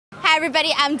Hi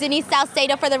everybody, I'm Denise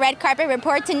Salcedo for the Red Carpet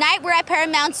Report. Tonight we're at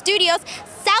Paramount Studios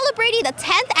celebrating the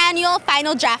 10th annual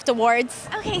Final Draft Awards.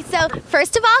 Okay, so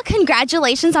first of all,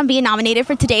 congratulations on being nominated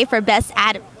for today for Best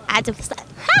Adapted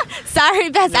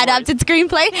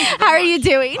Screenplay. How are you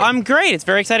doing? I'm great. It's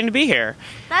very exciting to be here.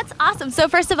 That's awesome. So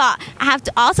first of all, I have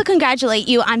to also congratulate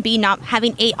you on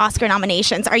having 8 Oscar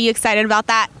nominations. Are you excited about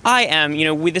that? I am. You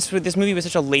know, this movie was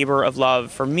such a labor of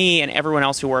love for me and everyone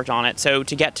else who worked on it. So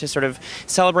to get to sort of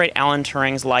celebrate Alan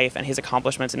Turing's life and his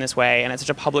accomplishments in this way and at such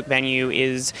a public venue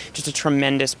is just a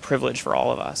tremendous privilege for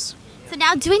all of us. So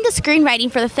now, doing the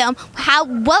screenwriting for the film,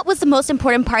 what was the most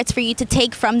important parts for you to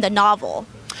take from the novel?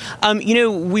 You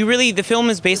know, the film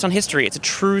is based on history. It's a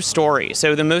true story.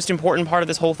 So the most important part of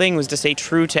this whole thing was to stay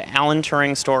true to Alan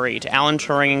Turing's story, to Alan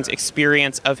Turing's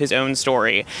experience of his own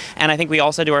story. And I think we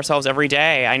all said to ourselves every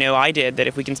day, I know I did, that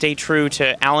if we can stay true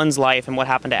to Alan's life and what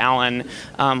happened to Alan,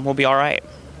 we'll be all right.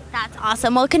 That's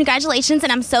awesome. Well, congratulations,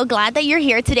 and I'm so glad that you're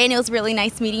here today, and it was really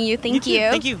nice meeting you. Thank you.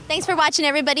 Thank you. Thanks for watching,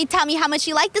 everybody. Tell me how much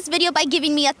you liked this video by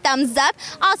giving me a thumbs up.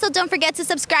 Also, don't forget to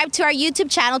subscribe to our YouTube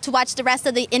channel to watch the rest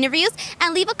of the interviews,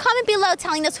 and leave a comment below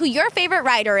telling us who your favorite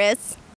writer is.